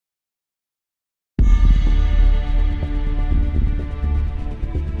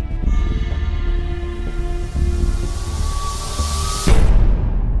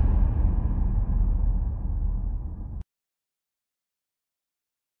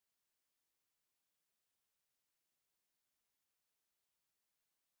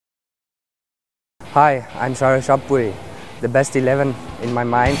Hi, I'm Suphanburi, the best 11 in my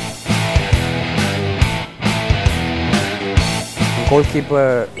mind.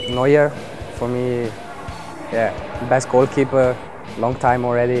 Goalkeeper Neuer, for me, yeah, best goalkeeper, long time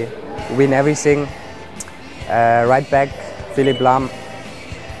already, win everything. Right back, Philipp Lahm,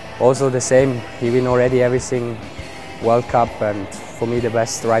 also the same, he win already everything, World Cup, and for me the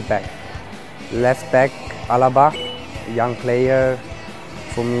best right back. Left back, Alaba, young player,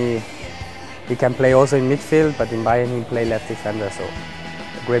 for me, he can play also in midfield, but in Bayern he play left defender, so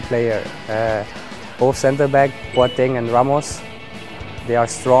a great player. Both centre back, Boateng and Ramos, they are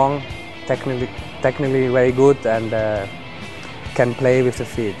strong, technically very good, and can play with the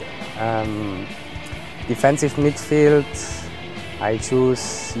feet. Defensive midfield, I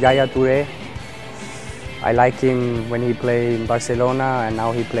choose Yaya Touré. I like him when he played in Barcelona, and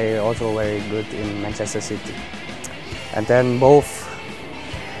now he play also very good in Manchester City. And then both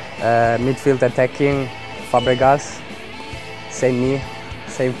midfield attacking, Fabregas, same me,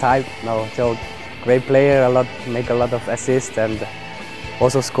 same type. No, so great player, make a lot of assists and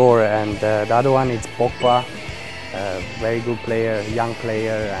also score. And the other one is Pogba, very good player, young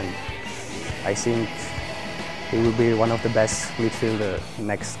player, and I think he will be one of the best midfielder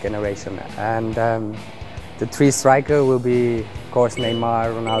next generation. And the three striker will be, of course,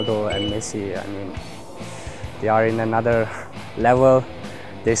 Neymar, Ronaldo, and Messi. I mean, they are in another level.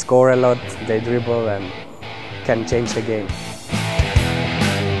 They score a lot, they dribble, and can change the game.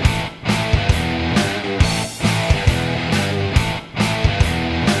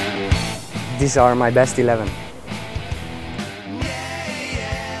 These are my best 11.